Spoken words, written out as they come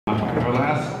Our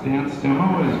last dance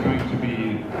demo is going to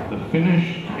be the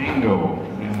Finnish Tango,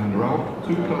 and Rauli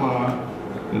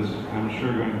is, I'm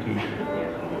sure, going to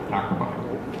talk about it.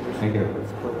 Thank you.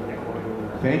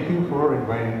 Thank you for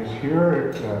inviting us here.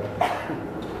 It's a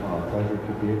pleasure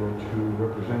to be able to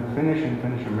represent Finnish and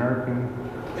Finnish American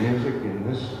music in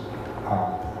this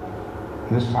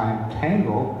time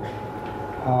tango.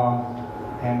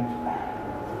 And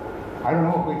I don't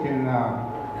know if we can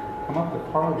come up to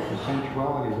par with the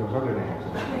sensuality of those other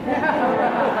dances.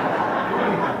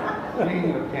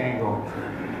 Speaking of tango,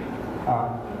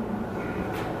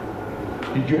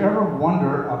 did you ever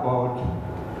wonder about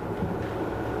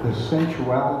the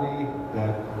sensuality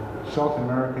that South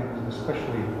Americans,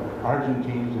 especially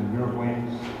Argentines and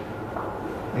Uruguayans,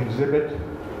 exhibit?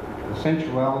 The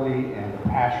sensuality and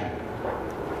passion.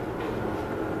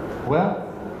 Well,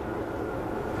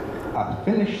 a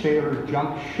Finnish sailor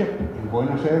jumped ship in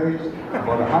Buenos Aires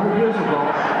about 100 years ago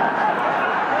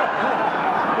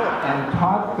and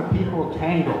taught the people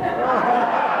tango.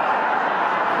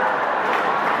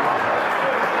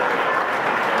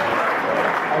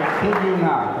 I kid you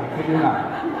not, I kid you not.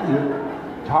 You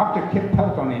talk to Kip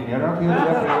Peltonen, you don't feel the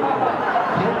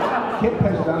Kip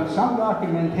has done some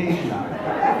documentation on it.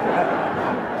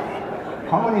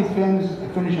 How many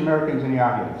Finnish Americans in the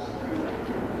audience?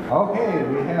 Okay,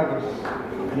 we have,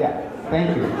 yeah,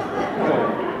 thank you. So,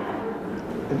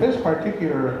 this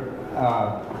particular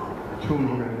tune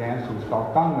we're going to dance to is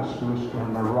called Kangastus or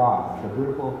Mirage, a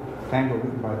beautiful tango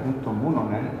written by Unto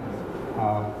Munonen,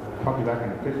 probably back in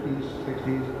the 50s,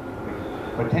 60s.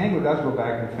 But tango does go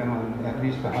back in Finland at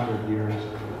least 100 years,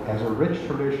 has a rich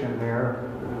tradition there,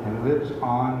 and lives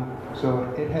on. So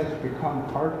it has become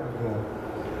part of the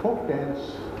folk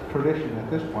dance tradition at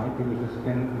this point because it's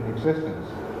been in existence.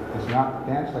 It's not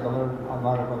danced like a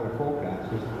lot of other folk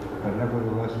dances, but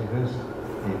nevertheless it is a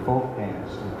folk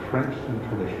dance, entrenched in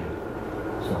tradition.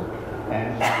 So,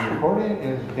 and the recording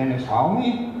is Dennis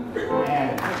Rauli,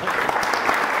 and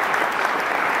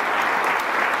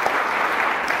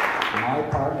my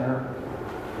partner,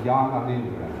 Jaana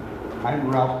Lindgren. I'm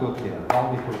Rauli.